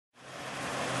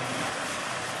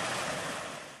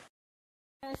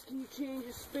guys, can you change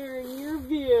a spare in your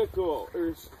vehicle,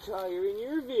 or tire in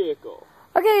your vehicle?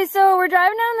 Okay, so we're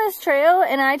driving down this trail,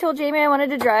 and I told Jamie I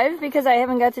wanted to drive because I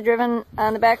haven't got to driven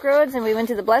on the back roads, and we went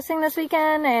to the Blessing this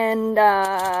weekend, and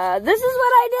this is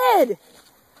what I did.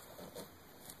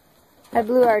 I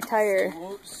blew our tire.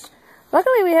 Whoops.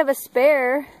 Luckily, we have a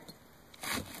spare. Hey,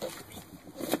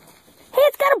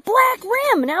 it's got a black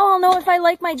rim. Now I'll know if I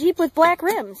like my Jeep with black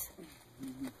rims.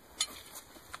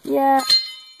 Yeah.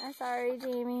 I'm sorry,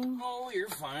 Jamie. Oh, you're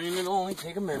fine. It'll only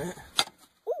take a minute.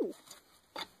 Ooh.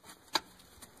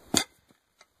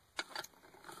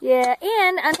 Yeah,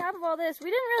 and on top of all this, we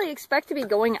didn't really expect to be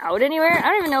going out anywhere. I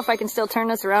don't even know if I can still turn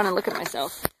this around and look at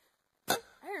myself. I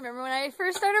remember when I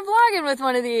first started vlogging with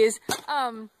one of these. I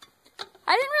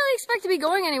didn't really expect to be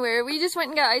going anywhere. We just went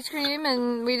and got ice cream,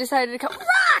 and we decided to come.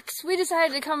 Rocks! We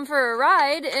decided to come for a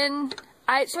ride, and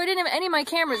so I didn't have any of my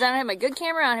cameras. I don't have my good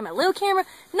camera. I don't have my little camera.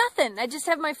 Nothing. I just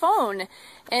have my phone.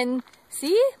 And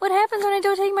see what happens when I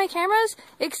don't take my cameras?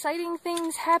 Exciting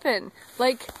things happen.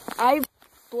 Like I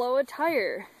blow a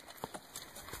tire.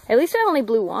 At least I only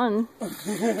blew one.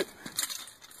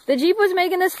 The Jeep was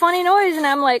making this funny noise, and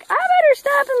I'm like, I better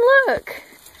stop and look.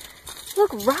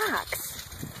 Look, rocks.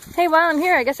 Hey, while I'm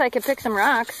here, I guess I could pick some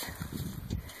rocks.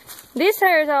 These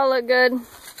tires all look good.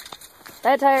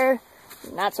 That tire,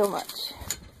 not so much.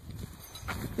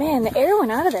 Man, the air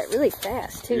went out of that really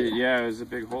fast, too. Yeah, it was a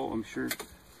big hole, I'm sure.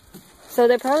 So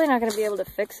they're probably not going to be able to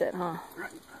fix it, huh?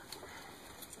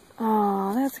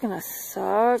 Oh, that's going to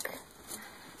suck.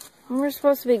 We're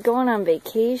supposed to be going on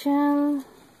vacation.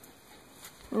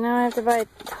 Now I have to buy a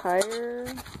tire.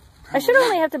 Probably. I should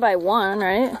only have to buy one,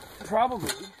 right?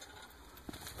 Probably.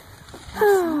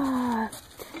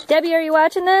 Debbie, are you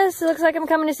watching this? It looks like I'm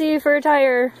coming to see you for a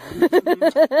tire.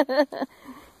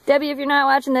 Debbie, if you're not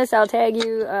watching this, I'll tag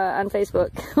you on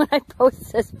Facebook when I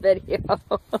post this video.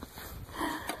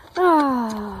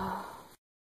 Oh.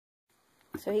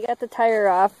 So he got the tire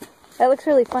off. That looks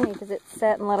really funny because it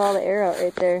sat and let all the air out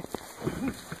right there.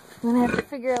 I'm going to have to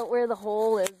figure out where the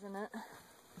hole is in it.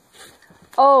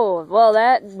 Oh, well,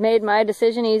 that made my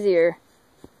decision easier.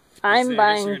 I'm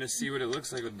buying. You're gonna see what it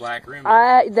looks like with black rims.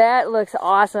 That looks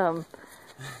awesome.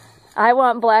 I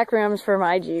want black rims for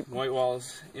my Jeep. White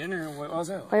walls in or white walls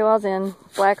out? White walls in,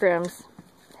 black rims.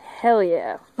 Hell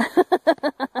yeah.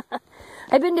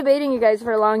 I've been debating, you guys,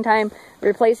 for a long time,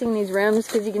 replacing these rims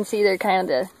because you can see they're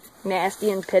kind of nasty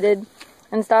and pitted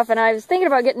and stuff. And I was thinking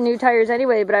about getting new tires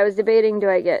anyway, but I was debating, do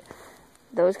I get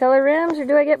those color rims or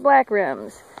do I get black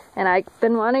rims? And I've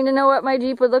been wanting to know what my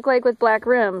Jeep would look like with black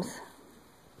rims.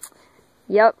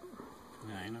 Yep.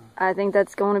 Yeah, I know. I think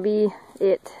that's going to be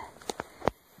it.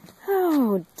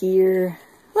 Oh, dear.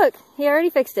 Look, he already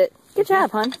fixed it. Good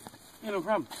job, hon. Yeah, no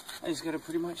problem. I just got to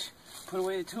pretty much put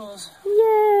away the tools.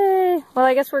 Yay! Well,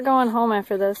 I guess we're going home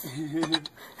after this.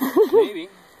 Maybe.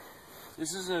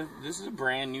 This is a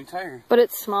brand new tire. But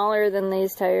it's smaller than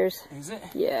these tires. Is it?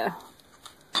 Yeah.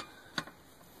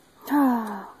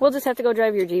 We'll just have to go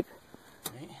drive your Jeep.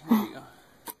 Right, there you go.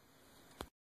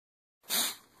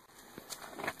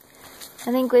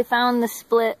 I think we found the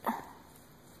split.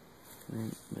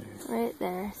 Right there. Right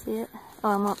there. See it? Oh,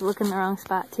 I'm looking the wrong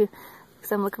spot too.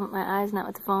 Because I'm looking with my eyes, not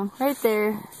with the phone. Right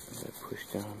there. I gotta push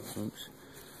down. Oops.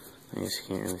 I just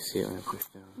can't really see it when I push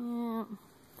down.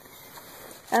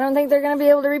 Yeah. I don't think they're going to be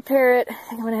able to repair it. I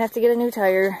think I'm going to have to get a new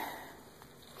tire.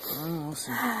 Oh, we'll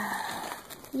see.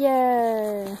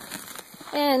 Yay.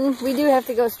 And we do have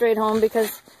to go straight home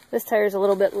because this tire's a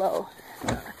little bit low.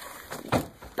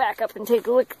 Back up and take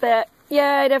a look at that.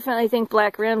 Yeah, I definitely think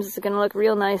black rims is going to look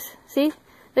real nice. See?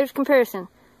 There's comparison.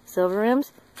 Silver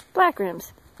rims, black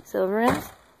rims. Silver rims,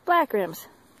 black rims.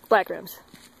 Black rims.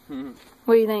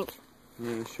 What do you think?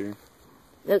 Yeah, sure.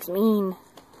 Looks mean.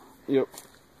 Yep.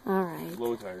 Alright.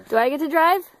 Low tire. Do I get to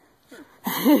drive?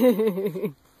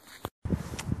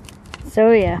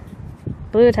 So yeah.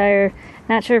 Blew a tire.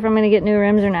 Not sure if I'm going to get new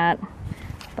rims or not.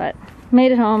 But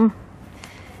made it home.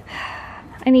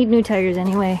 I need new tires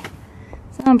anyway.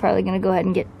 So I'm probably going to go ahead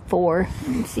and get 4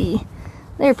 and see.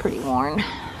 They're pretty worn.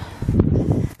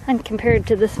 And compared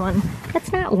to this one,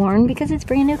 that's not worn because it's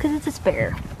brand new because it's a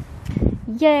spare.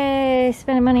 Yay!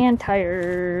 Spending money on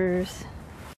tires.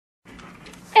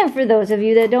 And for those of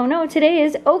you that don't know, today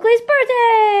is Oakley's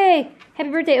birthday! Happy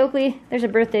birthday, Oakley. There's a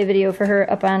birthday video for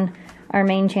her up on our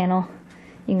main channel.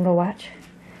 You can go watch.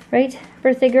 Right?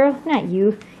 Birthday girl? Not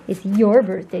you. It's your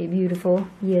birthday, beautiful.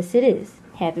 Yes, it is.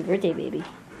 Happy birthday, baby.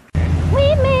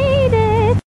 We made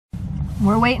it!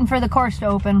 We're waiting for the course to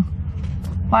open.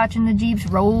 Watching the Jeeps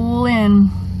roll in.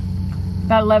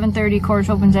 About 11:30, course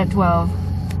opens at 12.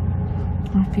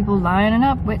 There's people lining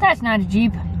up. Wait, that's not a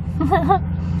Jeep.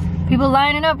 People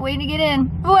lining up, waiting to get in.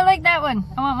 Oh, I like that one.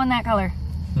 I want one that color.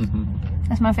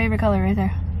 That's my favorite color right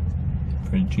there.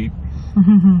 Pretty cheap.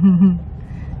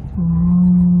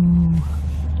 Ooh.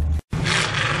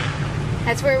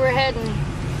 That's where we're heading.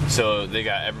 So they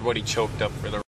got everybody choked up for the